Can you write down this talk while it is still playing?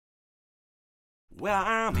Well,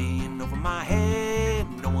 I'm in over my head,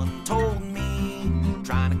 no one told me.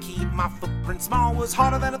 Trying to keep my footprint small was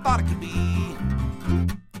harder than I thought it could be.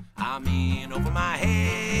 I'm in over my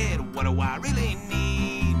head, what do I really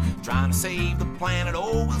need? Trying to save the planet,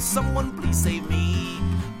 oh, will someone please save me?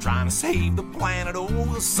 Trying to save the planet, oh,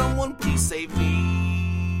 will someone please save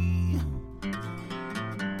me?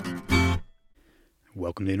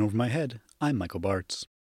 Welcome to In Over My Head. I'm Michael Bartz.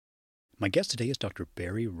 My guest today is Dr.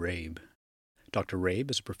 Barry Rabe. Dr. Rabe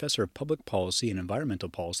is a professor of public policy and environmental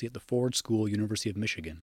policy at the Ford School, University of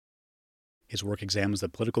Michigan. His work examines the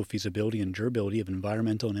political feasibility and durability of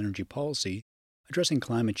environmental and energy policy addressing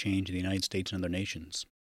climate change in the United States and other nations.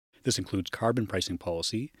 This includes carbon pricing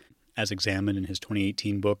policy, as examined in his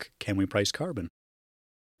 2018 book, Can We Price Carbon?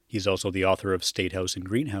 He is also the author of State House and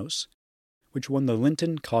Greenhouse, which won the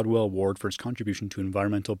Linton Caldwell Award for its contribution to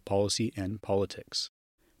environmental policy and politics.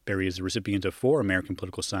 Barry is the recipient of 4 American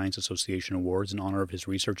Political Science Association awards in honor of his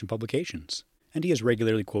research and publications, and he is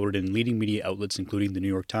regularly quoted in leading media outlets including The New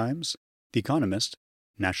York Times, The Economist,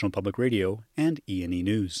 National Public Radio, and E&E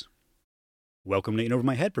News. Welcome to In Over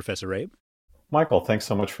My Head, Professor Rabe. Michael, thanks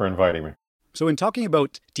so much for inviting me. So in talking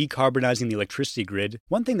about decarbonizing the electricity grid,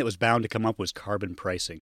 one thing that was bound to come up was carbon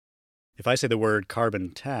pricing. If I say the word carbon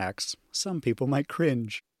tax, some people might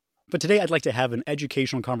cringe. But today I'd like to have an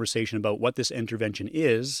educational conversation about what this intervention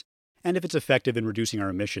is and if it's effective in reducing our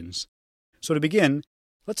emissions. So to begin,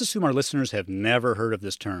 let's assume our listeners have never heard of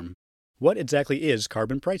this term. What exactly is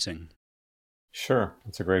carbon pricing? Sure,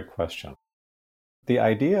 that's a great question. The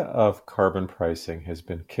idea of carbon pricing has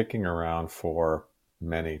been kicking around for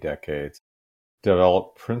many decades,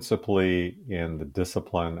 developed principally in the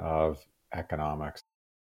discipline of economics,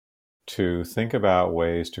 to think about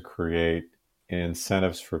ways to create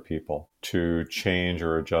incentives for people to change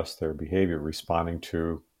or adjust their behavior responding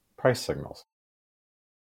to price signals.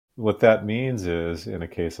 What that means is, in a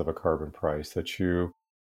case of a carbon price, that you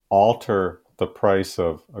alter the price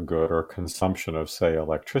of a good or consumption of, say,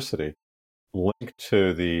 electricity, linked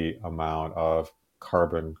to the amount of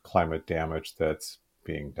carbon climate damage that's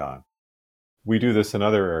being done. We do this in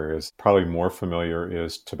other areas. Probably more familiar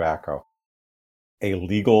is tobacco, a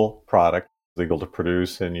legal product, legal to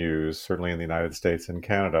produce and use, certainly in the United States and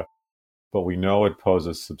Canada, but we know it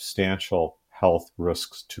poses substantial health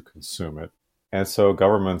risks to consume it. And so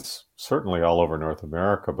governments, certainly all over North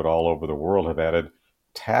America, but all over the world, have added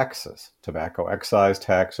taxes, tobacco excise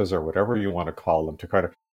taxes, or whatever you want to call them, to kind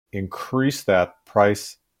of increase that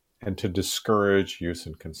price and to discourage use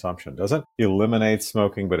and consumption. Doesn't eliminate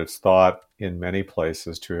smoking, but it's thought in many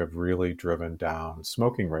places to have really driven down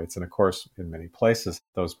smoking rates. And of course, in many places,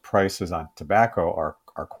 those prices on tobacco are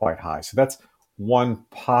quite high. So that's one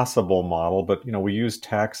possible model, but we use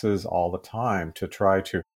taxes all the time to try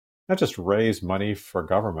to not just raise money for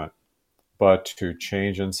government, but to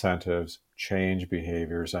change incentives, change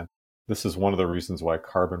behaviors. And this is one of the reasons why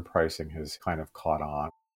carbon pricing has kind of caught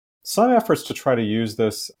on. Some efforts to try to use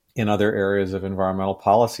this in other areas of environmental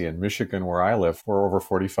policy. In Michigan, where I live, for over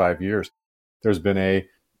 45 years, there's been a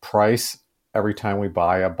price every time we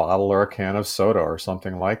buy a bottle or a can of soda or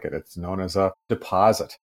something like it. It's known as a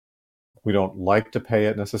deposit. We don't like to pay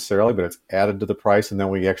it necessarily, but it's added to the price, and then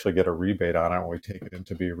we actually get a rebate on it when we take it in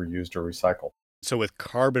to be reused or recycled. So with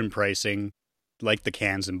carbon pricing, like the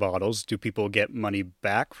cans and bottles, do people get money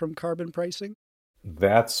back from carbon pricing?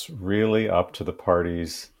 That's really up to the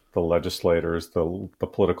parties, the legislators, the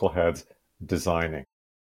political heads designing,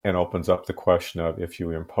 and opens up the question of, if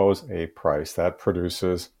you impose a price that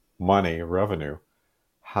produces money, revenue,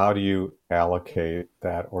 how do you allocate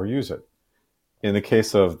that or use it? In the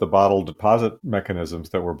case of the bottle deposit mechanisms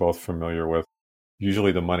that we're both familiar with,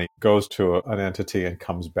 usually the money goes to an entity and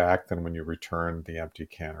comes back then when you return the empty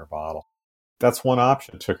can or bottle. That's one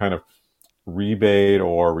option, to kind of rebate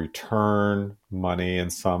or return money in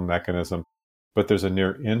some mechanism. But there's a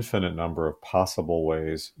near infinite number of possible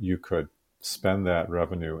ways you could spend that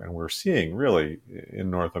revenue. And we're seeing, really, in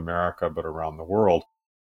North America, but around the world,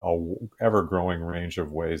 a ever-growing range of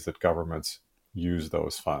ways that governments use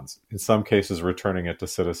those funds. In some cases, returning it to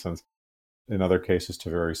citizens. In other cases, to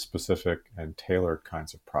very specific and tailored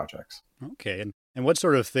kinds of projects. Okay. And what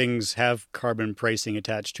sort of things have carbon pricing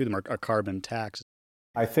attached to them, or carbon tax?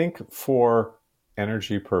 I think for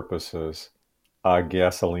energy purposes, a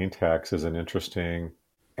gasoline tax is an interesting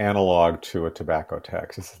analog to a tobacco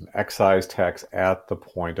tax. It's an excise tax at the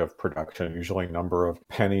point of production, usually number of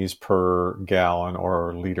pennies per gallon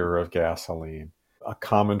or liter of gasoline. A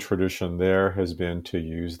common tradition there has been to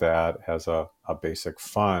use that as a basic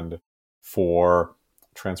fund for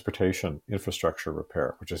transportation infrastructure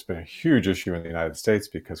repair, which has been a huge issue in the United States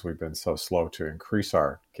because we've been so slow to increase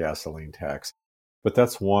our gasoline tax. But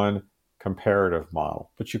that's one comparative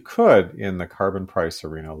model. But you could, in the carbon price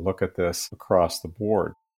arena, look at this across the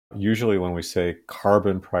board. Usually when we say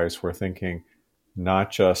carbon price, we're thinking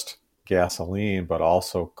not just gasoline, but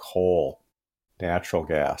also coal, natural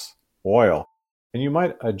gas, oil. And you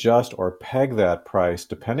might adjust or peg that price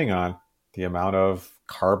depending on the amount of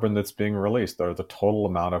carbon that's being released or the total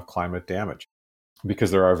amount of climate damage,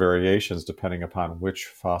 because there are variations depending upon which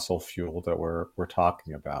fossil fuel that we're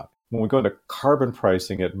talking about. When we go into carbon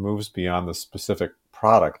pricing, it moves beyond the specific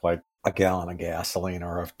product, like a gallon of gasoline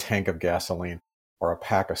or a tank of gasoline or a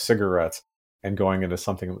pack of cigarettes, and going into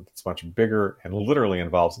something that's much bigger and literally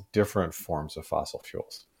involves different forms of fossil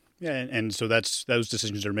fuels. Yeah, and so those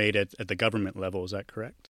decisions are made at the government level. Is that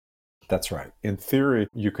correct? That's right. In theory,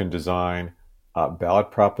 you can design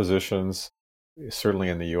ballot propositions. Certainly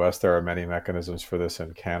in the US, there are many mechanisms for this,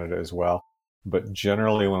 in Canada as well. But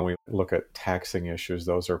generally, when we look at taxing issues,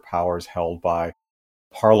 those are powers held by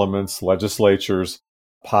parliaments, legislatures,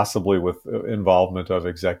 possibly with involvement of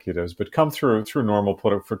executives, but come through normal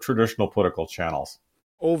for traditional political channels.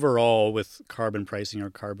 Overall, with carbon pricing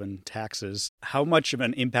or carbon taxes, how much of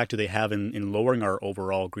an impact do they have in lowering our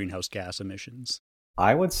overall greenhouse gas emissions?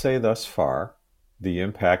 I would say thus far, the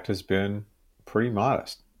impact has been pretty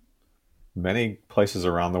modest. Many places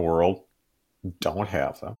around the world don't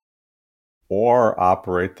have them or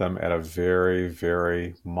operate them at a very,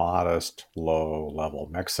 very modest, low level.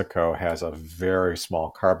 Mexico has a very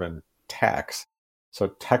small carbon tax. So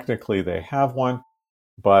technically they have one,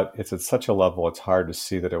 but it's at such a level it's hard to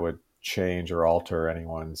see that it would change or alter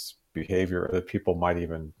anyone's behavior, that people might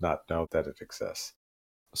even not know that it exists.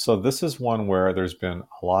 So this is one where there's been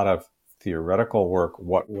a lot of theoretical work,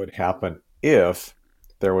 what would happen if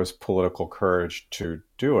there was political courage to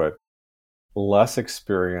do it, less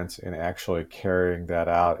experience in actually carrying that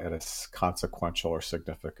out at a consequential or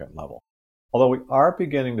significant level. Although we are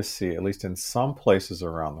beginning to see, at least in some places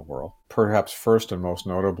around the world, perhaps first and most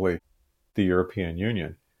notably the European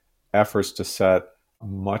Union, efforts to set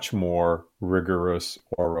much more rigorous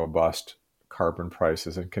or robust carbon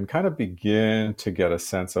prices, and can kind of begin to get a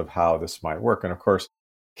sense of how this might work. And of course,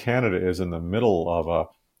 Canada is in the middle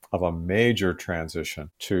of a major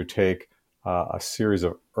transition to take a series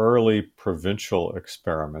of early provincial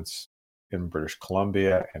experiments in British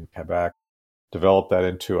Columbia and Quebec, develop that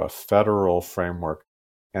into a federal framework,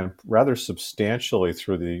 and rather substantially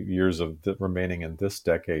through the years of the remaining in this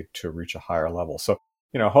decade to reach a higher level. So,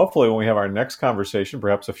 hopefully when we have our next conversation,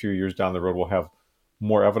 perhaps a few years down the road, we'll have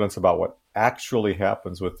more evidence about what actually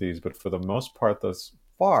happens with these. But for the most part thus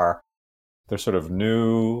far, they're sort of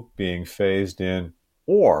new, being phased in,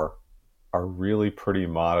 or are really pretty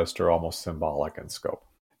modest or almost symbolic in scope.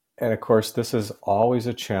 And of course, this is always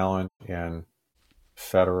a challenge in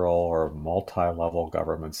federal or multi-level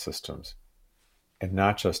government systems, and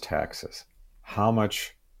not just taxes. How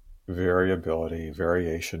much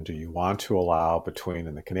variation do you want to allow between,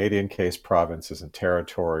 in the Canadian case, provinces and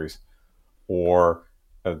territories, or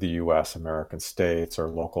the US, American states, or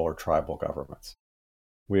local or tribal governments?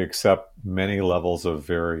 We accept many levels of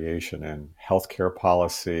variation in healthcare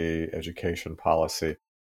policy, education policy.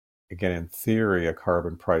 Again, in theory, a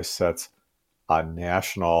carbon price sets a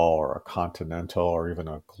national or a continental or even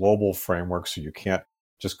a global framework, so you can't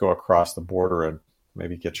just go across the border and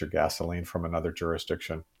maybe get your gasoline from another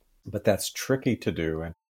jurisdiction. But that's tricky to do,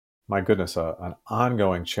 and my goodness, an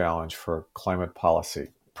ongoing challenge for climate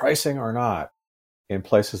policy, pricing or not, in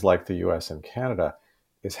places like the US and Canada,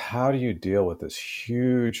 is how do you deal with this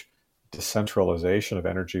huge decentralization of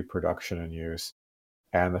energy production and use,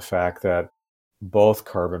 and the fact that both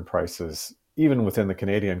carbon prices, even within the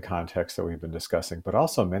Canadian context that we've been discussing, but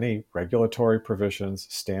also many regulatory provisions,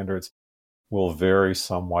 standards, will vary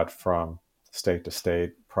somewhat from state to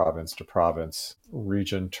state, province to province,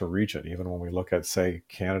 region to region, even when we look at, say,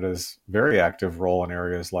 Canada's very active role in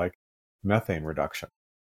areas like methane reduction.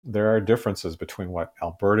 There are differences between what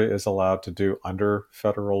Alberta is allowed to do under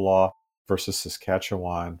federal law versus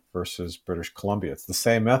Saskatchewan versus British Columbia. It's the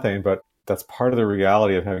same methane, but that's part of the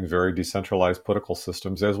reality of having very decentralized political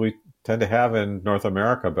systems, as we tend to have in North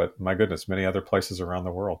America, but my goodness, many other places around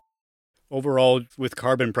the world. Overall, with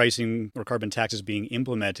carbon pricing or carbon taxes being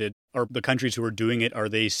implemented, are the countries who are doing it, are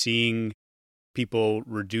they seeing people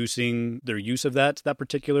reducing their use of that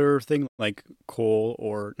particular thing, like coal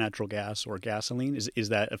or natural gas or gasoline? Is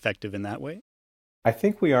that effective in that way? I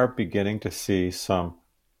think we are beginning to see some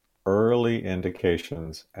early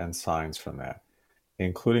indications and signs from that,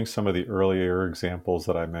 including some of the earlier examples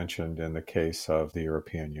that I mentioned in the case of the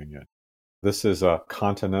European Union. This is a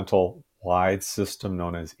continental-wide system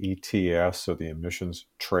known as ETS, or the Emissions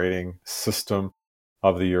Trading System.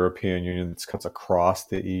 of the European Union that cuts across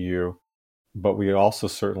the EU. But we also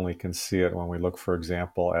certainly can see it when we look, for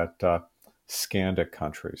example, at Scandic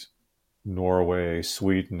countries, Norway,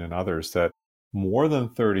 Sweden, and others that more than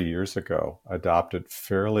 30 years ago adopted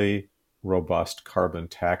fairly robust carbon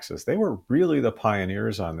taxes. They were really the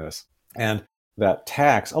pioneers on this. And that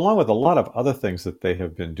tax, along with a lot of other things that they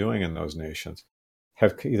have been doing in those nations,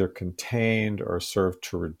 have either contained or served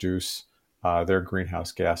to reduce their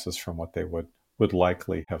greenhouse gases from what they would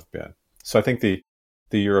likely have been. So I think the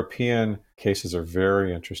European cases are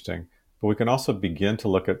very interesting, but we can also begin to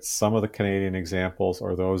look at some of the Canadian examples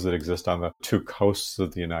or those that exist on the two coasts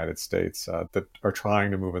of the United States that are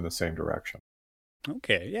trying to move in the same direction.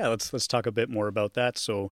 Okay, yeah, let's talk a bit more about that.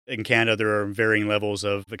 So in Canada, there are varying levels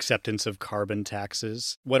of acceptance of carbon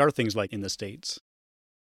taxes. What are things like in the States?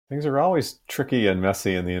 Things are always tricky and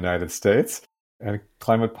messy in the United States, and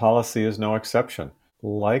climate policy is no exception.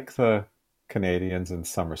 Like the Canadians in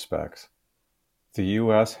some respects, the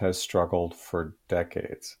U.S. has struggled for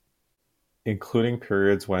decades, including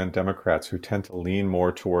periods when Democrats who tend to lean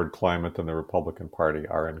more toward climate than the Republican Party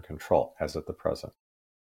are in control, as at the present.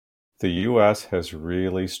 The U.S. has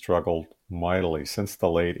really struggled mightily since the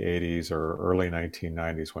late 80s or early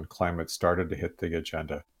 1990s when climate started to hit the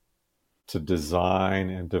agenda to design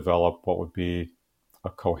and develop what would be a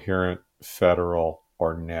coherent federal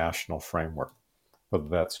or national framework, whether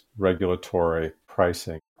that's regulatory,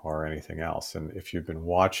 pricing, or anything else. And if you've been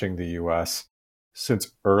watching the U.S.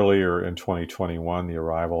 since earlier in 2021, the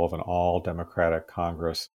arrival of an all-Democratic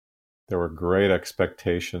Congress, there were great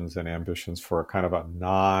expectations and ambitions for a kind of a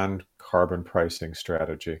non-carbon pricing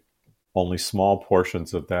strategy. Only small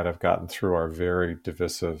portions of that have gotten through our very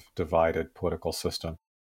divisive, divided political system.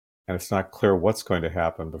 And it's not clear what's going to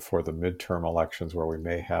happen before the midterm elections where we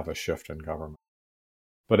may have a shift in government.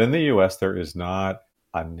 But in the US, there is not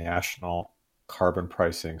a national carbon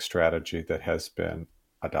pricing strategy that has been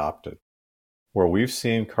adopted. Where we've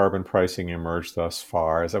seen carbon pricing emerge thus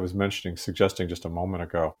far, as I was suggesting just a moment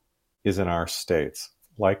ago, is in our states.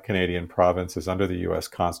 Like Canadian provinces under the U.S.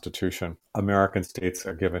 Constitution, American states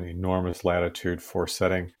are given enormous latitude for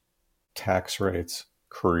setting tax rates,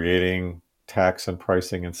 creating tax and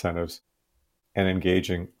pricing incentives, and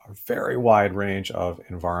engaging a very wide range of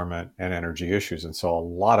environment and energy issues. And so a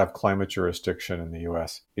lot of climate jurisdiction in the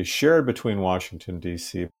U.S. is shared between Washington,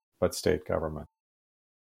 D.C., but state government.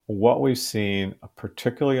 What we've seen,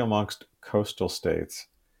 particularly amongst coastal states,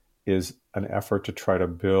 is an effort to try to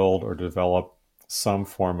build or develop some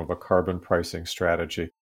form of a carbon pricing strategy.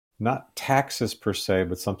 Not taxes per se,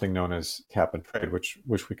 but something known as cap and trade,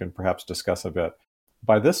 which we can perhaps discuss a bit.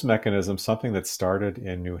 By this mechanism, something that started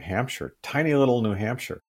in New Hampshire, tiny little New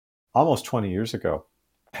Hampshire, almost 20 years ago,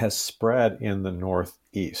 has spread in the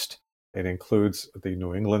Northeast. It includes the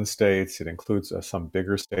New England states. It includes some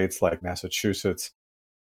bigger states like Massachusetts.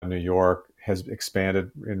 New York has expanded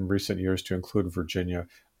in recent years to include Virginia,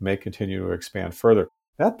 may continue to expand further.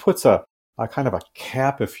 That puts a kind of a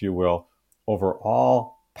cap, if you will, over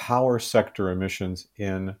all power sector emissions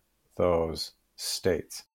in those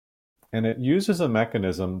states. And it uses a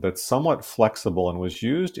mechanism that's somewhat flexible and was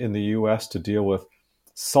used in the US to deal with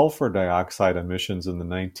sulfur dioxide emissions in the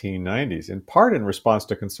 1990s, in part in response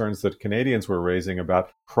to concerns that Canadians were raising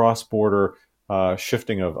about cross-border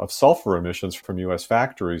shifting of sulfur emissions from US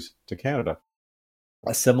factories to Canada.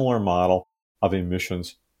 A similar model of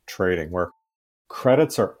emissions trading, where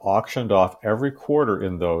credits are auctioned off every quarter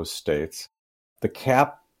in those states. The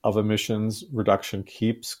cap of emissions reduction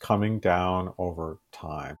keeps coming down over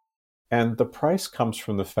time. And the price comes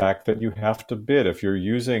from the fact that you have to bid. If you're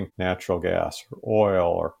using natural gas or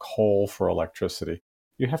oil or coal for electricity,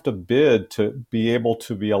 you have to bid to be able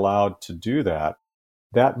to be allowed to do that.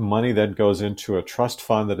 That money then goes into a trust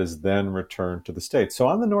fund that is then returned to the state. So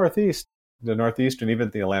on the Northeast and even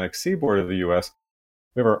the Atlantic seaboard of the US,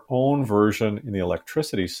 we have our own version in the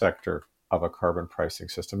electricity sector of a carbon pricing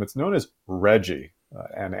system. It's known as RGGI,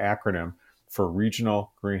 an acronym for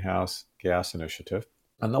Regional Greenhouse Gas Initiative.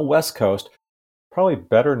 On the West Coast, probably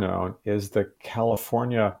better known is the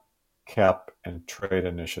California Cap and Trade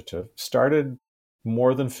Initiative. Started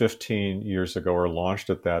more than 15 years ago, or launched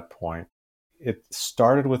at that point. It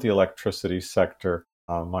started with the electricity sector,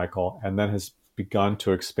 Michael, and then has begun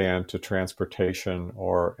to expand to transportation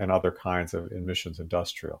and other kinds of emissions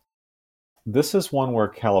industrial. This is one where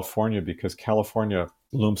California, because California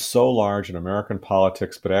looms so large in American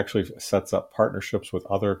politics, but actually sets up partnerships with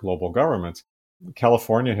other global governments,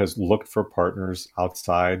 California has looked for partners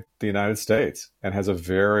outside the United States and has a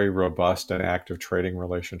very robust and active trading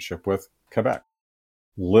relationship with Quebec,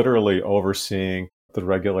 literally overseeing the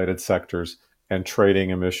regulated sectors and trading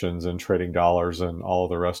emissions and trading dollars and all of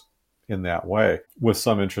the rest in that way, with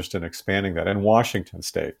some interest in expanding that. And Washington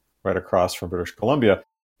State, right across from British Columbia,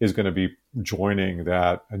 is going to be joining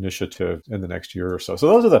that initiative in the next year or so. So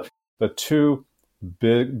those are the two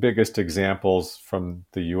biggest examples from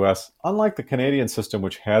the US, unlike the Canadian system,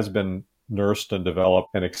 which has been nursed and developed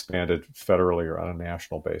and expanded federally or on a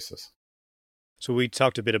national basis. So we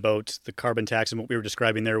talked a bit about the carbon tax, and what we were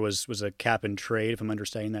describing there was a cap and trade, if I'm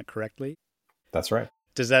understanding that correctly. That's right.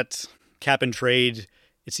 Does that cap and trade,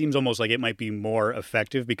 it seems almost like it might be more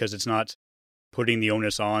effective because it's not putting the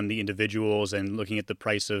onus on the individuals and looking at the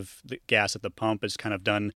price of the gas at the pump. It's kind of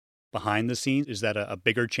done behind the scenes. Is that a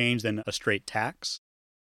bigger change than a straight tax?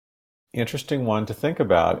 Interesting one to think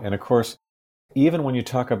about. And of course, even when you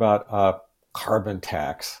talk about a carbon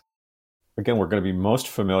tax, again, we're going to be most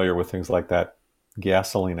familiar with things like that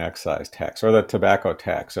gasoline excise tax or the tobacco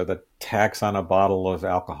tax or the tax on a bottle of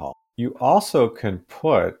alcohol. You also can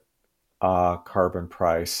put a carbon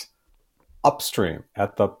price upstream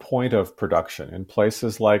at the point of production in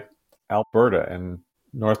places like Alberta and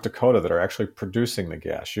North Dakota that are actually producing the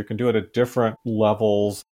gas. You can do it at different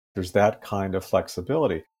levels. There's that kind of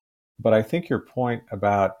flexibility. But I think your point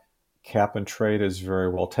about cap and trade is very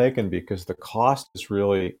well taken because the cost is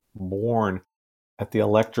really borne at the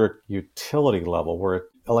electric utility level where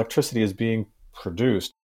electricity is being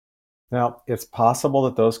produced. Now, it's possible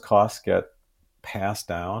that those costs get passed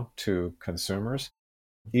down to consumers.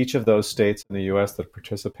 Each of those states in the US that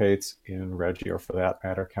participates in RGGI, or for that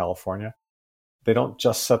matter, California, they don't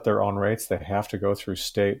just set their own rates. They have to go through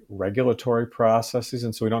state regulatory processes.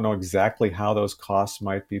 And so we don't know exactly how those costs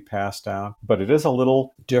might be passed down, but it is a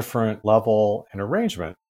little different level and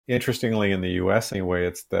arrangement. Interestingly, in the US anyway,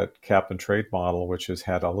 it's that cap and trade model, which has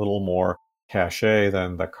had a little more cachet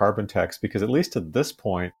than the carbon tax, because at least at this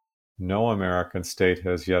point, no American state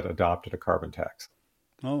has yet adopted a carbon tax.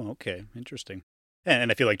 Oh, okay. Interesting.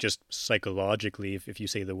 And I feel like just psychologically, if you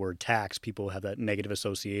say the word tax, people have that negative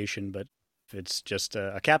association. But if it's just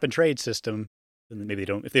a cap and trade system, then maybe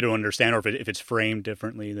if they don't understand, or if it's framed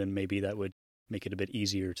differently, then maybe that would make it a bit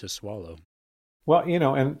easier to swallow. Well,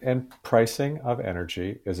 and pricing of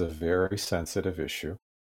energy is a very sensitive issue.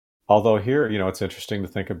 Although here, it's interesting to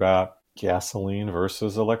think about gasoline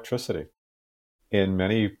versus electricity. In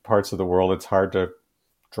many parts of the world, it's hard to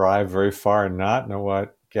drive very far and not know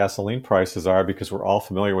what gasoline prices are because we're all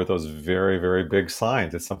familiar with those very, very big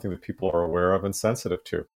signs. It's something that people are aware of and sensitive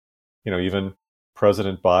to. Even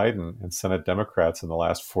President Biden and Senate Democrats in the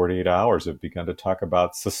last 48 hours have begun to talk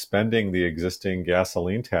about suspending the existing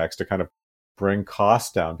gasoline tax to kind of bring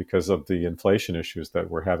costs down because of the inflation issues that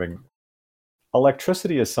we're having.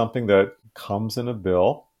 Electricity is something that comes in a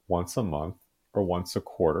bill once a month or once a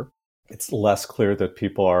quarter. It's less clear that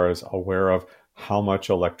people are as aware of how much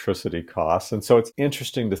electricity costs. And so it's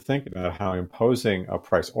interesting to think about how imposing a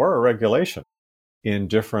price or a regulation in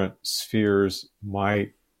different spheres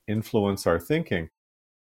might influence our thinking.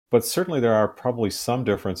 But certainly there are probably some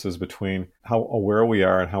differences between how aware we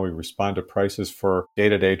are and how we respond to prices for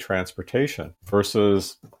day-to-day transportation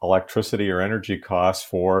versus electricity or energy costs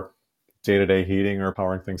for day-to-day heating or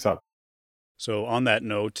powering things up. So on that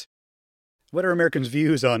note, what are Americans'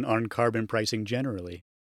 views on carbon pricing generally?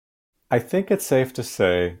 I think it's safe to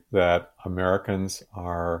say that Americans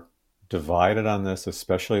are divided on this,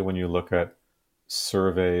 especially when you look at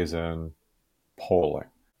surveys and polling.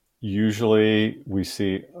 Usually we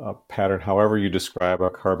see a pattern, however you describe a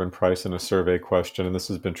carbon price in a survey question, and this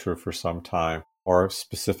has been true for some time, or a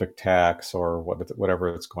specific tax or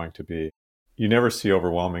whatever it's going to be. You never see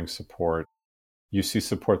overwhelming support. You see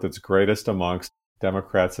support that's greatest amongst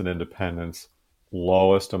Democrats and independents,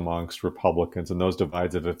 lowest amongst Republicans, and those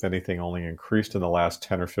divides have, if anything, only increased in the last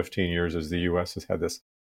 10 or 15 years as the U.S. has had this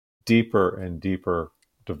deeper and deeper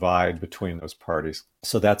divide between those parties.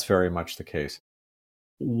 So that's very much the case.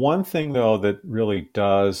 One thing, though, that really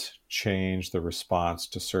does change the response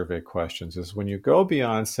to survey questions is when you go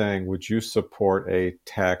beyond saying, would you support a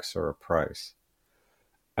tax or a price?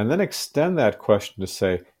 And then extend that question to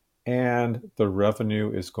say, and the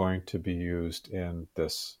revenue is going to be used in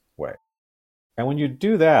this way. And when you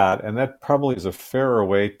do that, and that probably is a fairer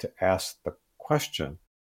way to ask the question,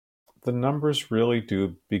 the numbers really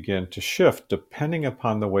do begin to shift depending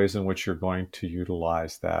upon the ways in which you're going to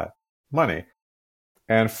utilize that money.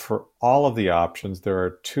 And for all of the options, there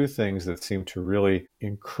are two things that seem to really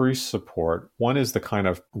increase support. One is the kind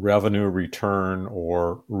of revenue return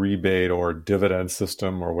or rebate or dividend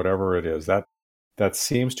system or whatever it is. That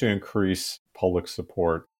seems to increase public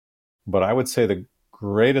support. But I would say the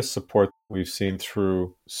greatest support we've seen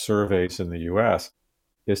through surveys in the US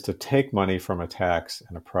is to take money from a tax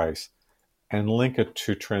and a price and link it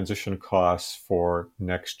to transition costs for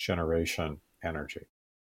next generation energy.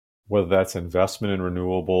 Whether that's investment in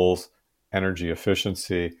renewables, energy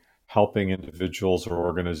efficiency, helping individuals or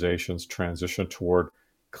organizations transition toward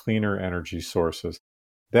cleaner energy sources,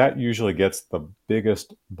 that usually gets the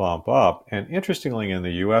biggest bump up. And interestingly, in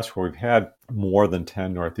the US, where we've had more than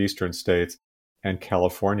 10 northeastern states and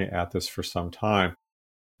California at this for some time,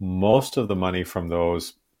 most of the money from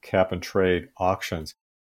those cap and trade auctions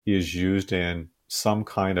is used in some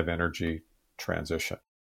kind of energy transition.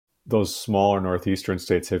 Those smaller northeastern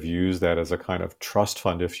states have used that as a kind of trust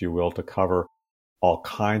fund, if you will, to cover all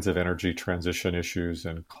kinds of energy transition issues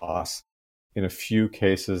and costs. In a few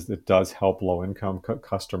cases, it does help low-income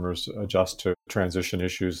customers adjust to transition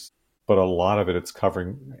issues, but a lot of it's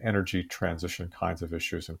covering energy transition kinds of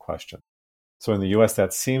issues in question. So in the US,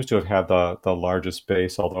 that seems to have had the largest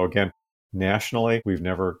base, although again, nationally, we've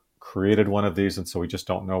never created one of these, and so we just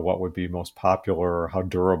don't know what would be most popular or how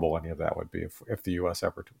durable any of that would be if the US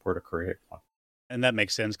ever were to create one. And that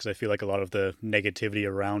makes sense, because I feel like a lot of the negativity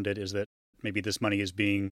around it is that maybe this money is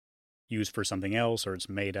being used for something else, or it's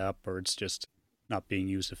made up, or it's just not being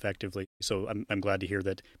used effectively. So I'm glad to hear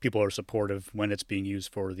that people are supportive when it's being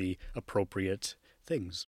used for the appropriate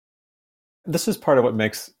things. This is part of what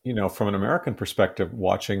makes, from an American perspective,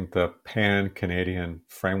 watching the pan-Canadian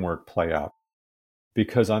framework play out.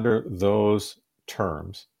 Because under those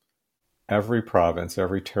terms, every province,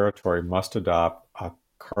 every territory must adopt a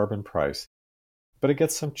carbon price, but it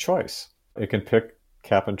gets some choice. It can pick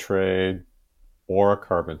cap and trade or a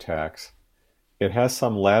carbon tax. It has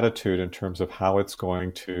some latitude in terms of how it's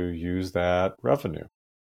going to use that revenue.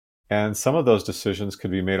 And some of those decisions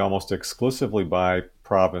could be made almost exclusively by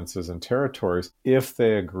provinces and territories if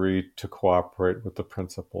they agree to cooperate with the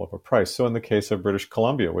principle of a price. So in the case of British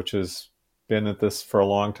Columbia, which has been at this for a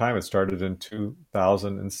long time, it started in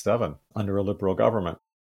 2007 under a Liberal government.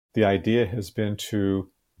 The idea has been to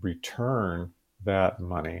return that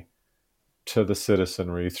money to the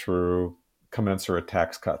citizenry through commensurate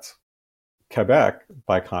tax cuts. Quebec,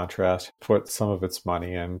 by contrast, put some of its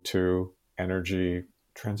money into energy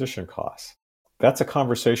transition costs. That's a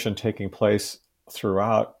conversation taking place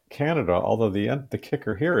throughout Canada, although the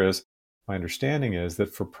kicker here is, my understanding is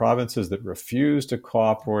that for provinces that refuse to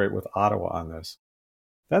cooperate with Ottawa on this,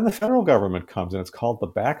 then the federal government comes in. It's called the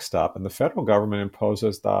backstop, and the federal government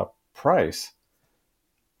imposes the price,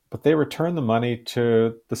 but they return the money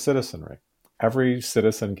to the citizenry. Every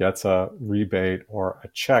citizen gets a rebate or a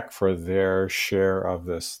check for their share of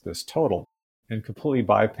this total, and completely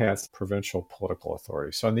bypass provincial political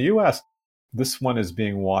authority. So in the US, this one is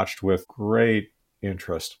being watched with great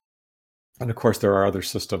interest. And of course, there are other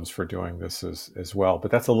systems for doing this as well. But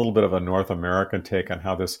that's a little bit of a North American take on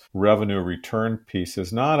how this revenue return piece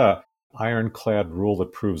is not a ironclad rule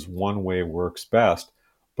that proves one way works best,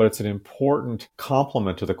 but it's an important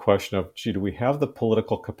complement to the question of, do we have the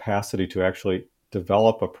political capacity to actually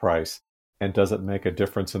develop a price? And does it make a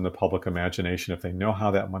difference in the public imagination if they know how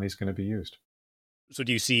that money is going to be used? So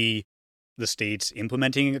do you see the states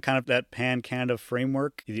implementing a kind of that pan-Canada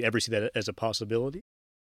framework? Do you ever see that as a possibility?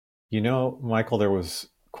 Michael, there was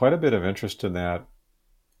quite a bit of interest in that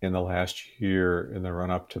in the last year in the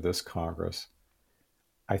run-up to this Congress.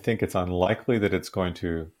 I think it's unlikely that it's going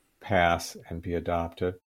to pass and be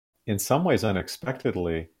adopted. In some ways,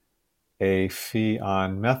 unexpectedly, a fee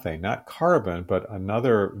on methane, not carbon, but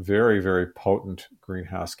another very, very potent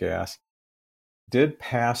greenhouse gas, did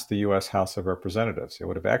pass the U.S. House of Representatives. It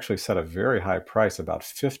would have actually set a very high price, about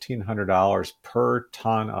 $1,500 per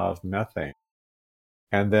ton of methane,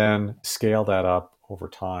 and then scale that up over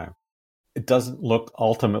time. It doesn't look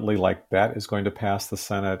ultimately like that is going to pass the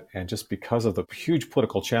Senate, and just because of the huge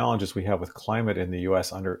political challenges we have with climate in the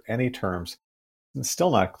U.S. under any terms, it's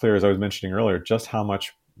still not clear, as I was mentioning earlier, just how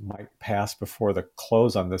much might pass before the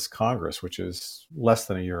close on this Congress, which is less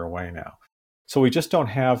than a year away now. So we just don't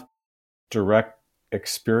have direct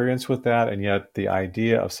experience with that, and yet the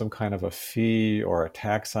idea of some kind of a fee or a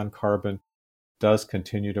tax on carbon does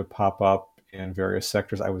continue to pop up in various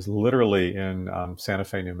sectors. I was literally in Santa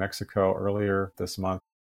Fe, New Mexico earlier this month,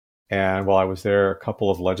 and while I was there, a couple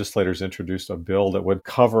of legislators introduced a bill that would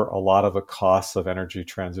cover a lot of the costs of energy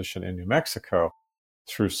transition in New Mexico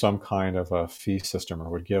through some kind of a fee system, or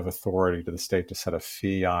would give authority to the state to set a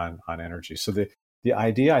fee on energy. So the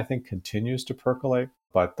idea, I think, continues to percolate,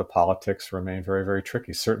 but the politics remain very, very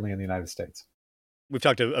tricky, certainly in the United States. We've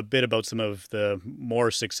talked a bit about some of the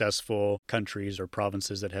more successful countries or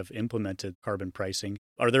provinces that have implemented carbon pricing.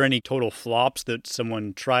 Are there any total flops that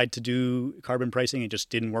someone tried to do carbon pricing and just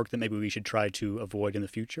didn't work that maybe we should try to avoid in the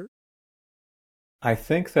future? I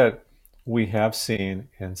think that we have seen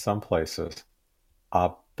in some places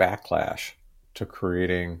a backlash to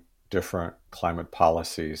creating different climate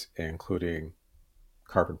policies, including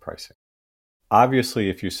carbon pricing. Obviously,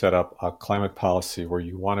 if you set up a climate policy where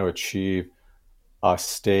you want to achieve a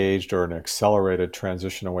staged or an accelerated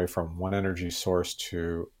transition away from one energy source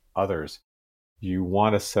to others, you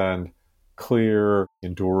want to send clear,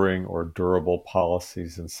 enduring, or durable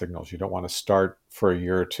policies and signals. You don't want to start for a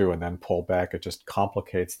year or two and then pull back. It just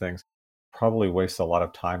complicates things, probably wastes a lot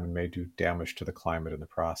of time, and may do damage to the climate in the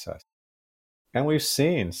process. And we've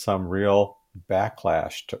seen some real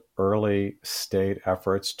backlash to early state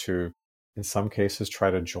efforts to, in some cases, try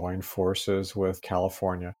to join forces with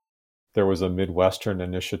California. There was a Midwestern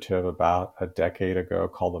initiative about a decade ago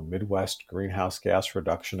called the Midwest Greenhouse Gas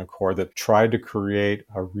Reduction Accord that tried to create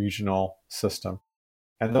a regional system.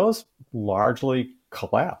 And those largely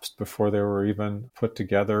collapsed before they were even put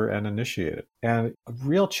together and initiated. And a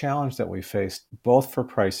real challenge that we faced, both for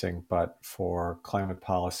pricing but for climate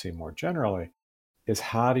policy more generally, is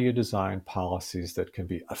how do you design policies that can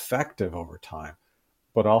be effective over time,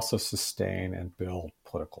 but also sustain and build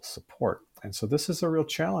political support? And so this is a real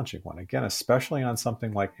challenging one, again, especially on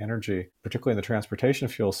something like energy, particularly in the transportation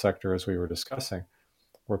fuel sector, as we were discussing,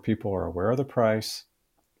 where people are aware of the price.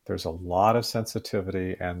 There's a lot of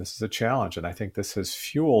sensitivity, and this is a challenge. And I think this has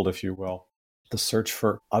fueled, if you will, the search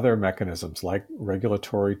for other mechanisms like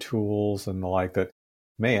regulatory tools and the like that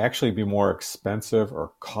may actually be more expensive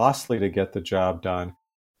or costly to get the job done.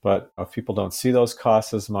 But if people don't see those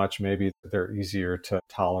costs as much, maybe they're easier to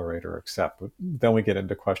tolerate or accept. But then we get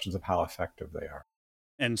into questions of how effective they are.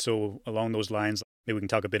 And so along those lines, maybe we can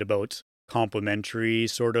talk a bit about complementary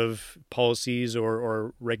sort of policies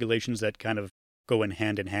or regulations that kind of go in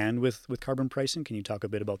hand with carbon pricing. Can you talk a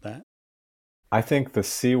bit about that? I think the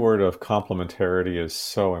C word of complementarity is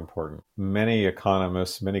so important. Many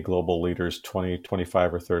economists, many global leaders 20,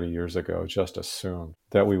 25, or 30 years ago just assumed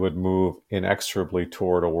that we would move inexorably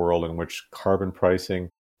toward a world in which carbon pricing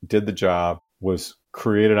did the job, was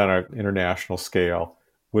created on an international scale,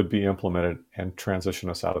 would be implemented, and transition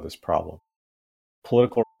us out of this problem.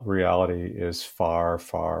 Political reality is far,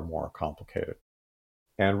 far more complicated.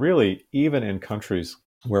 And really, even in countries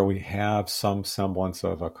where we have some semblance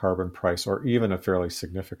of a carbon price or even a fairly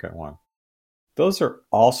significant one, those are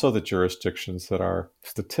also the jurisdictions that are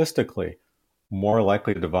statistically more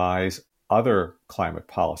likely to devise other climate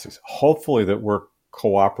policies, hopefully that work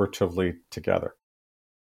cooperatively together.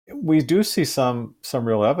 We do see some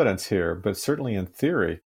real evidence here, but certainly in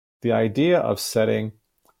theory, the idea of setting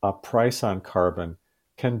a price on carbon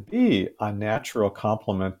can be a natural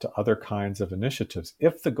complement to other kinds of initiatives.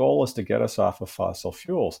 If the goal is to get us off of fossil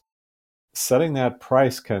fuels, setting that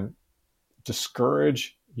price can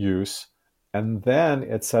discourage use, and then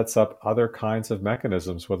it sets up other kinds of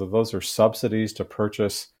mechanisms, whether those are subsidies to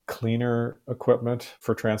purchase cleaner equipment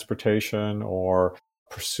for transportation or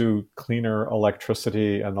pursue cleaner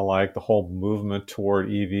electricity and the like, the whole movement toward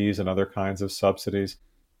EVs and other kinds of subsidies.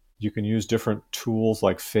 You can use different tools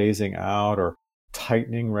like phasing out or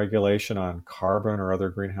tightening regulation on carbon or other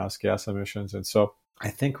greenhouse gas emissions. And so I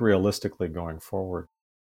think realistically going forward,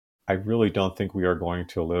 I really don't think we are going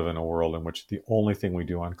to live in a world in which the only thing we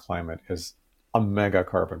do on climate is a mega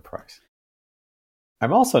carbon price.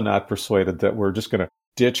 I'm also not persuaded that we're just going to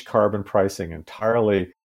ditch carbon pricing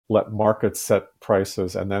entirely, let markets set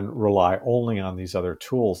prices, and then rely only on these other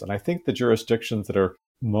tools. And I think the jurisdictions that are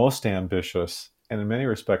most ambitious and in many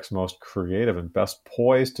respects most creative and best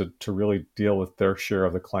poised to really deal with their share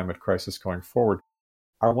of the climate crisis going forward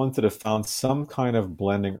are ones that have found some kind of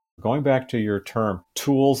blending, going back to your term,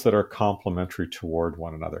 tools that are complementary toward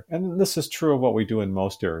one another. And this is true of what we do in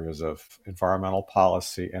most areas of environmental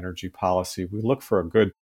policy, energy policy. We look for a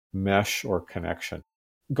good mesh or connection.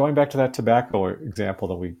 Going back to that tobacco example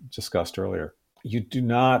that we discussed earlier, you do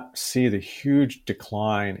not see the huge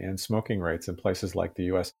decline in smoking rates in places like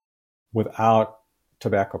the US without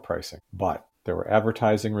tobacco pricing. But there were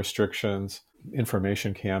advertising restrictions,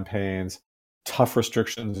 information campaigns, tough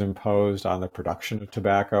restrictions imposed on the production of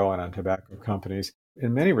tobacco and on tobacco companies.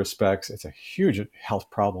 In many respects, it's a huge health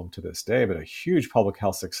problem to this day, but a huge public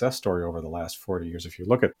health success story over the last 40 years. If you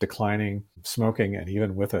look at declining smoking and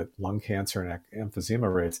even with it, lung cancer and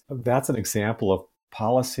emphysema rates, that's an example of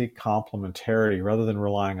policy complementarity rather than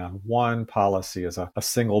relying on one policy as a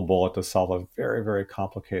single bullet to solve a very, very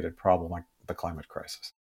complicated problem like the climate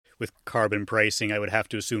crisis. With carbon pricing, I would have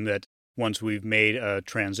to assume that once we've made a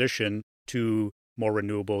transition to more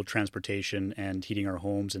renewable transportation and heating our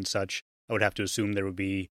homes and such, I would have to assume there would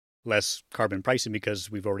be less carbon pricing because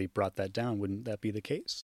we've already brought that down. Wouldn't that be the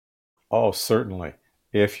case? Oh, certainly.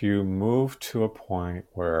 If you move to a point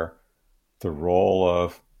where the role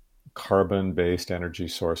of carbon-based energy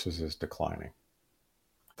sources is declining.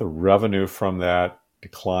 The revenue from that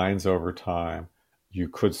declines over time. You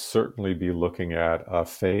could certainly be looking at a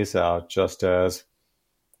phase out, just as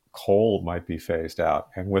coal might be phased out,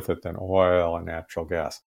 and with it then oil and natural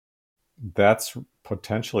gas. That's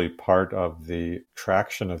potentially part of the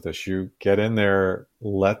traction of this. You get in there,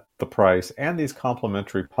 let the price and these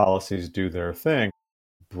complementary policies do their thing,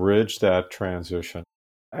 bridge that transition.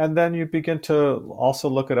 And then you begin to also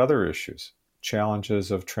look at other issues,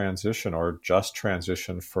 challenges of transition or just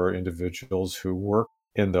transition for individuals who work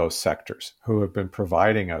in those sectors, who have been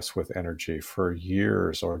providing us with energy for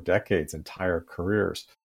years or decades, entire careers.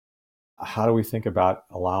 How do we think about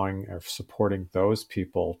allowing or supporting those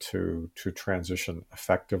people to transition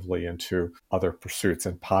effectively into other pursuits,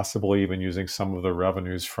 and possibly even using some of the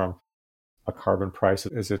revenues from a carbon price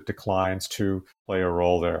as it declines to play a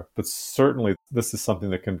role there? But certainly this is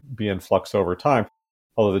something that can be in flux over time.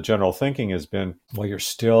 Although the general thinking has been, well, you're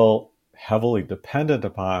still heavily dependent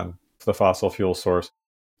upon the fossil fuel source.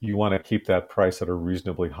 You want to keep that price at a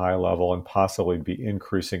reasonably high level and possibly be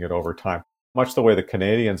increasing it over time, much the way the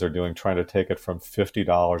Canadians are doing, trying to take it from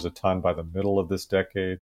 $50 a ton by the middle of this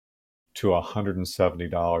decade to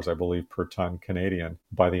 $170, I believe, per ton Canadian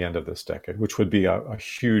by the end of this decade, which would be a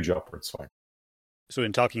huge upward swing. So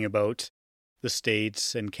in talking about the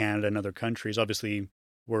States and Canada and other countries, obviously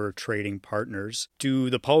we're trading partners. Do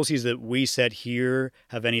the policies that we set here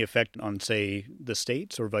have any effect on, say, the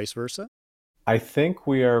States or vice versa? I think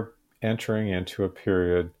we are entering into a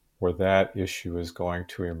period where that issue is going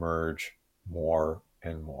to emerge more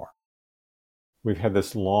and more. We've had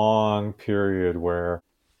this long period where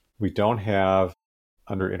we don't have,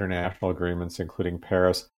 under international agreements, including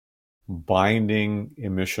Paris, binding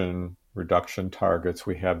emission reduction targets.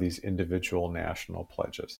 We have these individual national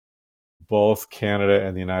pledges. Both Canada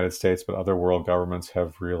and the United States, but other world governments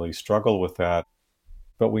have really struggled with that.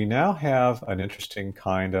 But we now have an interesting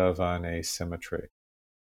kind of an asymmetry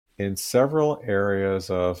in several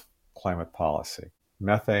areas of climate policy.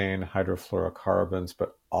 Methane, hydrofluorocarbons,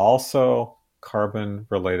 but also carbon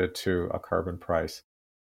related to a carbon price.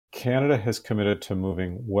 Canada has committed to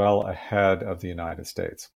moving well ahead of the United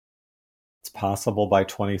States. It's possible by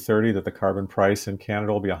 2030 that the carbon price in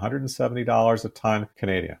Canada will be $170 a ton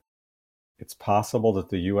Canadian. It's possible that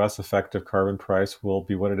the US effective carbon price will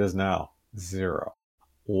be what it is now, $0.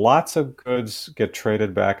 Lots of goods get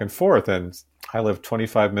traded back and forth, and I live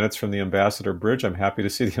 25 minutes from the Ambassador Bridge. I'm happy to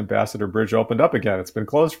see the Ambassador Bridge opened up again. It's been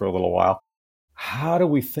closed for a little while. How do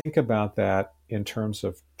we think about that in terms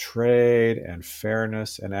of trade and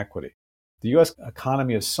fairness and equity? The U.S.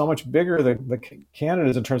 economy is so much bigger than Canada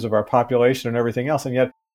is in terms of our population and everything else, and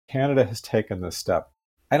yet Canada has taken this step.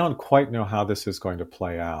 I don't quite know how this is going to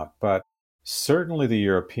play out, but certainly the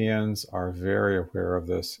Europeans are very aware of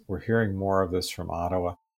this. We're hearing more of this from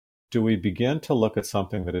Ottawa. Do we begin to look at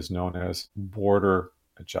something that is known as border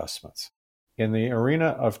adjustments? In the arena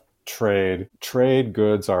of trade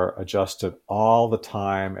goods are adjusted all the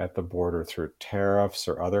time at the border through tariffs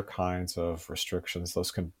or other kinds of restrictions.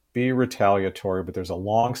 Those can be retaliatory, but there's a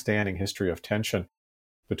long-standing history of tension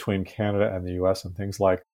between Canada and the US and things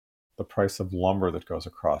like the price of lumber that goes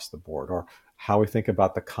across the border, or how we think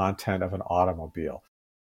about the content of an automobile.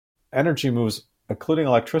 Energy moves, including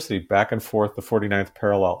electricity, back and forth the 49th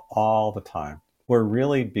parallel all the time. We're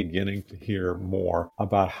really beginning to hear more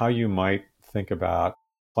about how you might think about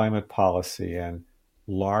climate policy and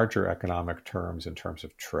larger economic terms in terms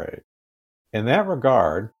of trade. In that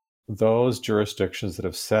regard, those jurisdictions that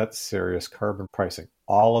have set serious carbon pricing,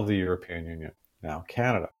 all of the European Union, now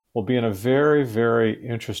Canada, will be in a very, very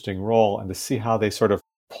interesting role, and to see how they sort of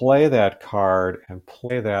play that card and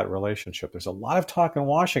play that relationship. There's a lot of talk in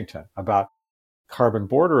Washington about carbon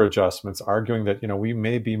border adjustments, arguing that, we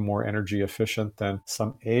may be more energy efficient than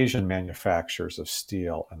some Asian manufacturers of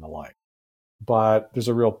steel and the like. But there's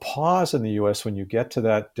a real pause in the US when you get to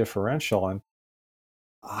that differential. And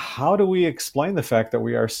how do we explain the fact that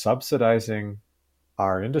we are subsidizing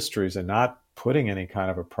our industries and not putting any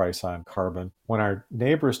kind of a price on carbon when our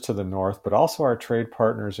neighbors to the north, but also our trade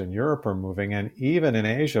partners in Europe are moving, and even in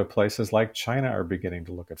Asia, places like China are beginning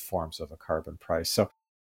to look at forms of a carbon price. So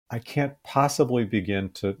I can't possibly begin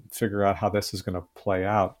to figure out how this is going to play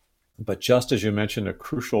out. But just as you mentioned, a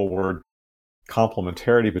crucial word,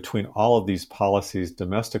 complementarity between all of these policies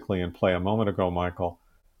domestically in play a moment ago, Michael,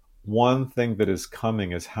 one thing that is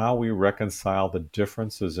coming is how we reconcile the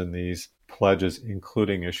differences in these pledges,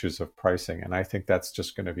 including issues of pricing. And I think that's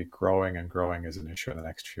just going to be growing and growing as an issue in the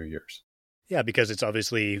next few years. Yeah, because it's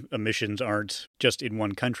obviously emissions aren't just in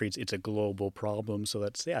one country. It's a global problem. So I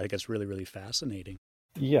think that's really, really fascinating.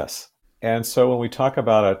 Yes. And so when we talk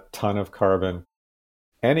about a ton of carbon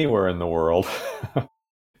anywhere in the world,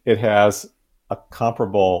 it has a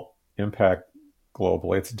comparable impact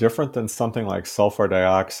globally. It's different than something like sulfur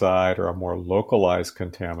dioxide or a more localized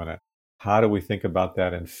contaminant. How do we think about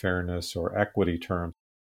that in fairness or equity terms,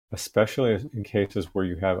 especially in cases where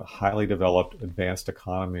you have highly developed advanced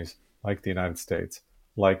economies like the United States,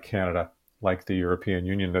 like Canada, like the European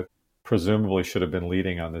Union, that presumably should have been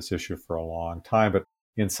leading on this issue for a long time, but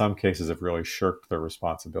in some cases have really shirked their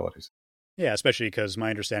responsibilities. Yeah, especially because my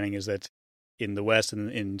understanding is that in the West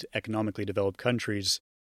and in economically developed countries,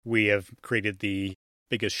 we have created the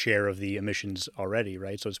biggest share of the emissions already,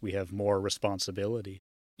 right? So we have more responsibility.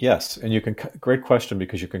 Yes, and you can, great question,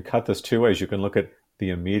 because you can cut this two ways. You can look at the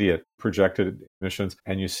immediate projected emissions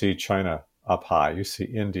and you see China up high. You see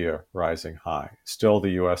India rising high. Still the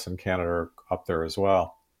US and Canada are up there as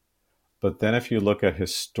well. But then if you look at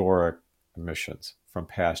historic emissions from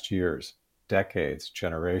past years, decades,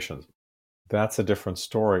 generations, that's a different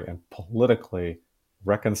story. And politically,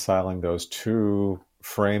 reconciling those two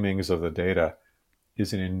framings of the data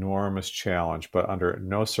is an enormous challenge. But under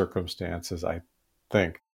no circumstances, I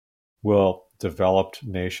think, will developed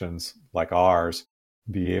nations like ours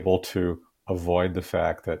be able to avoid the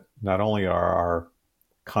fact that not only are our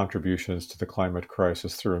contributions to the climate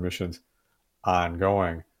crisis through emissions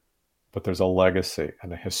ongoing, but there's a legacy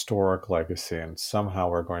and a historic legacy, and somehow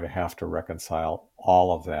we're going to have to reconcile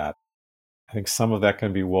all of that. I think some of that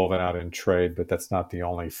can be woven out in trade, but that's not the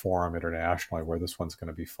only forum internationally where this one's going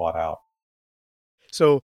to be fought out.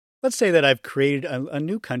 So let's say that I've created a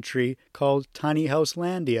new country called Tiny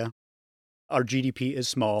Houselandia. Our GDP is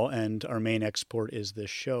small and our main export is this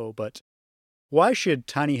show, but why should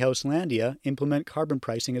Tiny Houselandia implement carbon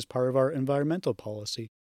pricing as part of our environmental policy?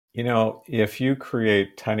 You know, if you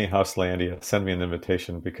create Tiny Houselandia, send me an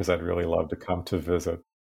invitation because I'd really love to come to visit.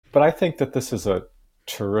 But I think that this is a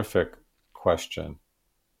terrific question.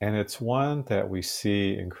 And it's one that we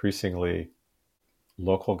see increasingly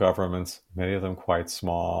local governments, many of them quite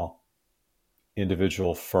small,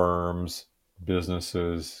 individual firms,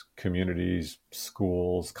 businesses, communities,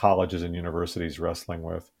 schools, colleges, and universities wrestling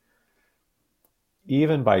with,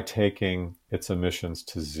 even by taking its emissions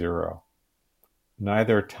to zero.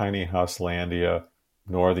 Neither Tiny Houselandia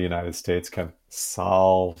nor the United States can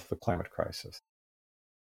solve the climate crisis.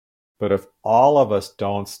 But if all of us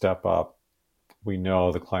don't step up, we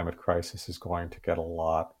know the climate crisis is going to get a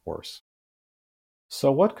lot worse.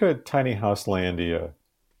 So what could Tiny Houselandia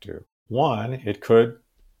do? One, it could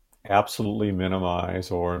absolutely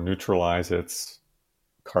minimize or neutralize its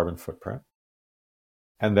carbon footprint.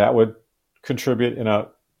 And that would contribute in a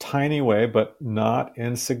tiny way, but not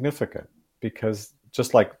insignificant, because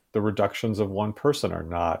just like the reductions of one person are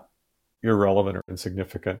not irrelevant or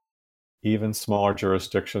insignificant, even smaller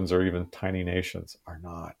jurisdictions or even tiny nations are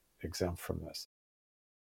not exempt from this.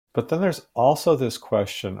 But then there's also this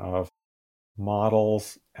question of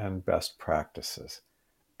models and best practices.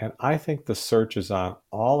 And I think the search is on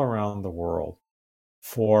all around the world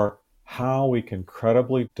for how we can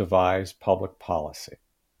credibly devise public policy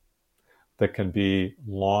that can be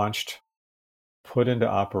launched, put into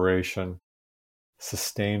operation,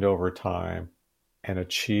 sustained over time, and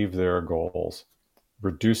achieve their goals,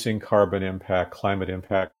 reducing carbon impact, climate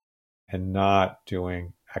impact, and not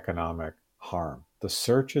doing economic harm. The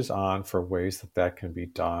search is on for ways that that can be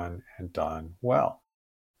done and done well.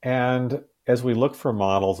 And as we look for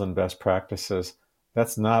models and best practices,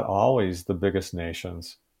 that's not always the biggest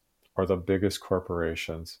nations or the biggest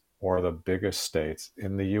corporations or the biggest states.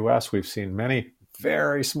 In the US, we've seen many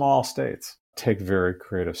very small states take very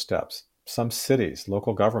creative steps. Some cities,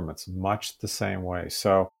 local governments, much the same way.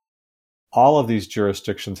 So all of these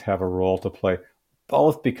jurisdictions have a role to play,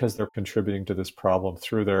 both because they're contributing to this problem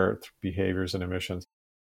through their behaviors and emissions,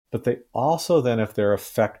 but they also then, if they're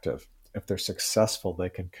effective, if they're successful, they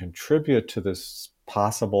can contribute to this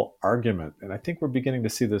possible argument. And I think we're beginning to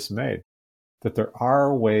see this made, that there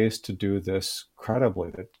are ways to do this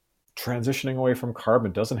credibly, that transitioning away from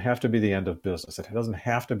carbon doesn't have to be the end of business. It doesn't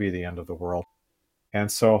have to be the end of the world. And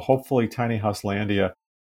so hopefully Tiny Houselandia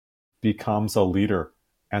becomes a leader,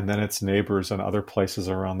 and then its neighbors and other places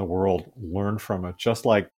around the world learn from it. Just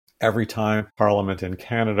like every time Parliament in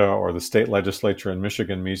Canada or the state legislature in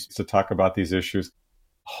Michigan meets to talk about these issues,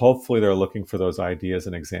 hopefully they're looking for those ideas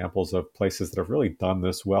and examples of places that have really done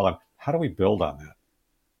this well, and how do we build on that?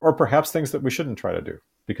 Or perhaps things that we shouldn't try to do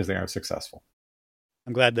because they aren't successful.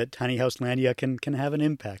 I'm glad that Tiny Houselandia can have an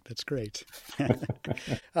impact. That's great.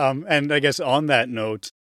 And I guess on that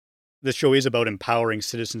note, this show is about empowering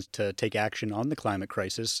citizens to take action on the climate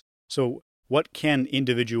crisis. So What can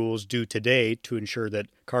individuals do today to ensure that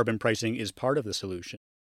carbon pricing is part of the solution?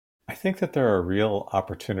 I think that there are real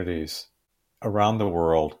opportunities around the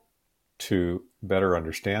world to better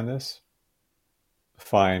understand this,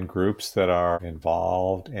 find groups that are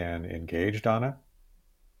involved and engaged on it,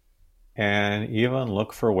 and even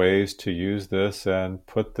look for ways to use this and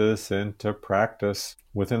put this into practice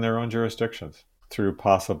within their own jurisdictions through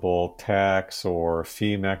possible tax or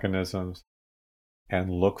fee mechanisms, and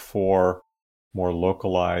look for more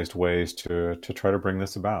localized ways to try to bring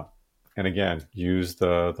this about. And again, use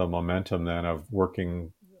the momentum then of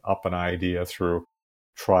working up an idea through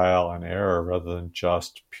trial and error rather than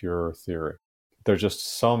just pure theory. There's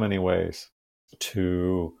just so many ways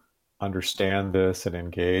to understand this and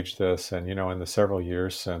engage this. And, in the several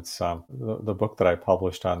years since the book that I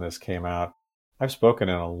published on this came out, I've spoken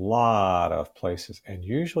in a lot of places. And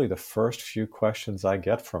usually the first few questions I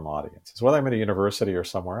get from audiences, whether I'm at a university or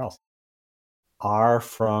somewhere else, are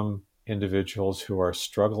from individuals who are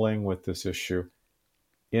struggling with this issue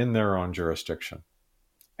in their own jurisdiction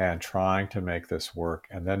and trying to make this work,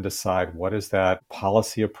 and then decide what is that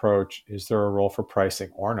policy approach? Is there a role for pricing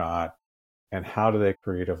or not? And how do they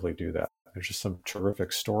creatively do that? There's just some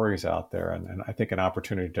terrific stories out there, and I think an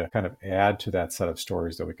opportunity to kind of add to that set of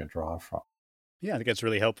stories that we can draw from. Yeah, I think it's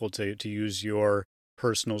really helpful to use your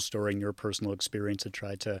personal story and your personal experience to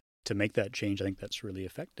try to make that change. I think that's really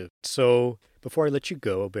effective. So before I let you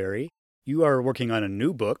go, Barry, you are working on a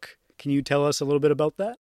new book. Can you tell us a little bit about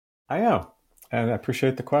that? I am, and I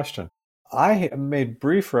appreciate the question. I made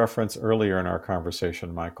brief reference earlier in our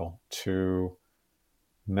conversation, Michael, to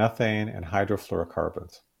methane and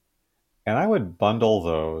hydrofluorocarbons. And I would bundle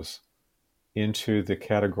those into the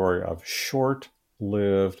category of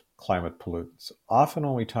short-lived climate pollutants. Often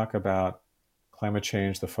when we talk about climate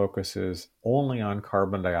change, the focus is only on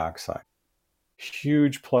carbon dioxide.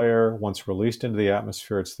 Huge player. Once released into the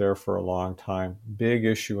atmosphere, it's there for a long time. Big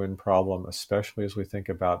issue and problem, especially as we think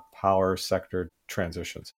about power sector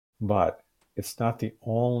transitions. But it's not the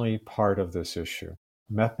only part of this issue.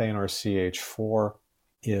 Methane, or CH4,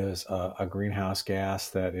 is a greenhouse gas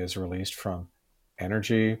that is released from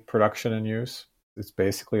energy production and use. It's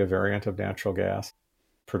basically a variant of natural gas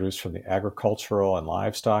produced from the agricultural and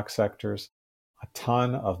livestock sectors. A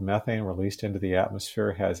ton of methane released into the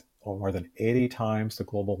atmosphere has more than 80 times the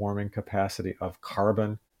global warming capacity of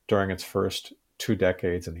carbon during its first 2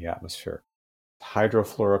 decades in the atmosphere.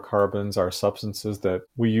 Hydrofluorocarbons are substances that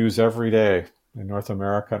we use every day in North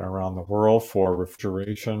America and around the world for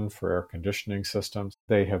refrigeration, for air conditioning systems.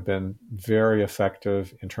 They have been very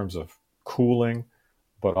effective in terms of cooling,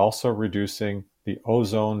 but also reducing the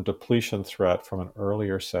ozone depletion threat from an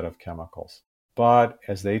earlier set of chemicals. But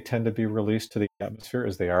as they tend to be released to the atmosphere,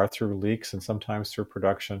 as they are through leaks and sometimes through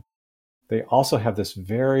production, they also have this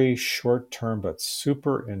very short-term but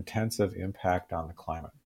super intensive impact on the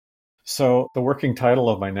climate. So the working title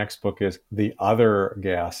of my next book is The Other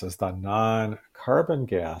Gases, the non-carbon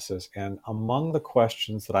gases. And among the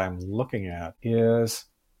questions that I'm looking at is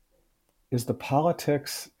the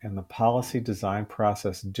politics and the policy design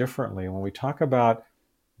process differently when we talk about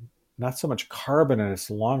not so much carbon and its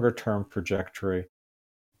longer-term trajectory,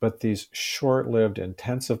 but these short-lived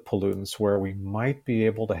intensive pollutants where we might be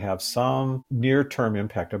able to have some near-term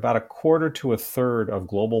impact. About a quarter to a third of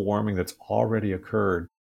global warming that's already occurred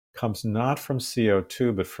comes not from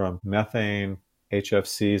CO2, but from methane,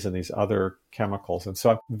 HFCs, and these other chemicals. And so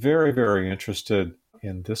I'm very, very interested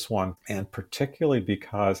in this one, and particularly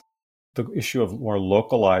because the issue of more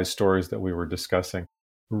localized stories that we were discussing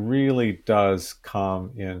really does come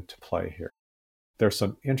into play here. There's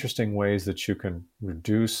some interesting ways that you can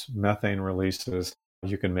reduce methane releases.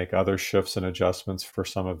 You can make other shifts and adjustments for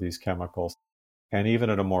some of these chemicals, and even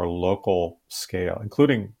at a more local scale,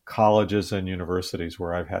 including colleges and universities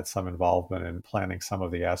where I've had some involvement in planning some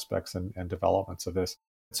of the aspects and developments of this.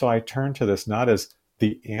 So I turn to this not as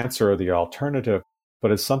the answer or the alternative,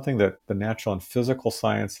 but as something that the natural and physical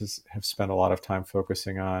sciences have spent a lot of time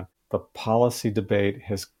focusing on. The policy debate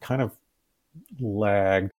has kind of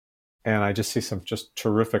lagged, and I just see some just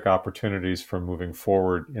terrific opportunities for moving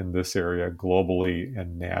forward in this area globally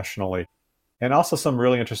and nationally. And also some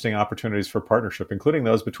really interesting opportunities for partnership, including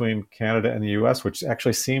those between Canada and the US, which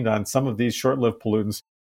actually seemed on some of these short-lived pollutants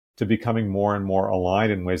to becoming more and more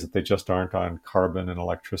aligned in ways that they just aren't on carbon and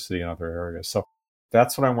electricity and other areas. So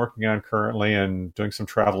that's what I'm working on currently, and doing some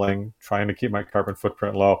traveling, trying to keep my carbon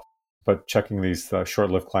footprint low, but checking these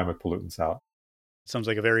short-lived climate pollutants out. Sounds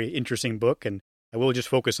like a very interesting book, and I will just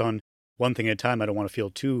focus on one thing at a time. I don't want to feel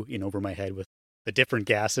too in over my head with the different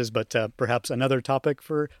gases, but perhaps another topic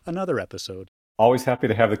for another episode. Always happy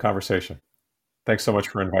to have the conversation. Thanks so much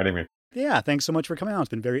for inviting me. Yeah, thanks so much for coming on. It's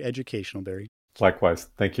been very educational, Barry. Likewise.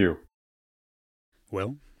 Thank you.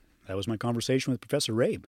 Well, that was my conversation with Professor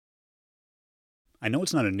Rabe. I know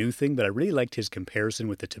it's not a new thing, but I really liked his comparison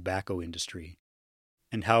with the tobacco industry,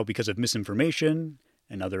 and how, because of misinformation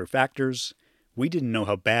and other factors, we didn't know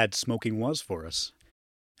how bad smoking was for us.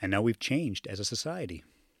 And now we've changed as a society.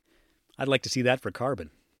 I'd like to see that for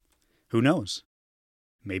carbon. Who knows?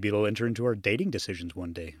 Maybe it'll enter into our dating decisions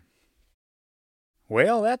one day.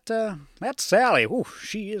 Well, that's Sally. Whew,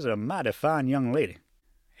 she is a mighty fine young lady.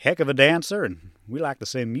 Heck of a dancer, and we like the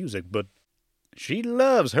same music, but she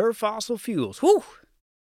loves her fossil fuels. Whew!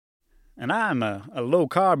 And I'm a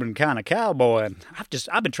low-carbon kind of cowboy, and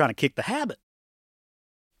I've been trying to kick the habit.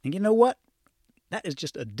 And you know what? That is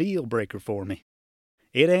just a deal breaker for me.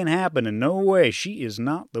 It ain't happening, no way. She is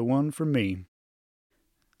not the one for me.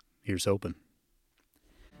 Here's hoping.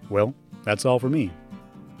 Well, that's all for me.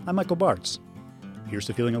 I'm Michael Bartz. Here's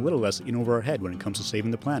to feeling a little less in over our head when it comes to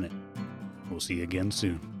saving the planet. We'll see you again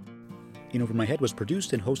soon. In Over My Head was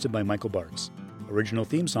produced and hosted by Michael Bartz. Original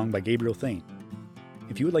theme song by Gabriel Thane.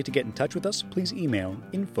 If you would like to get in touch with us, please email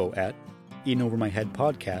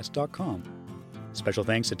info@inovermyheadpodcast.com. Special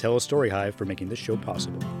thanks to Tell a Story Hive for making this show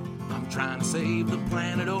possible. I'm trying to save the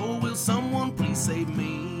planet, oh, will someone please save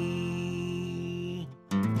me?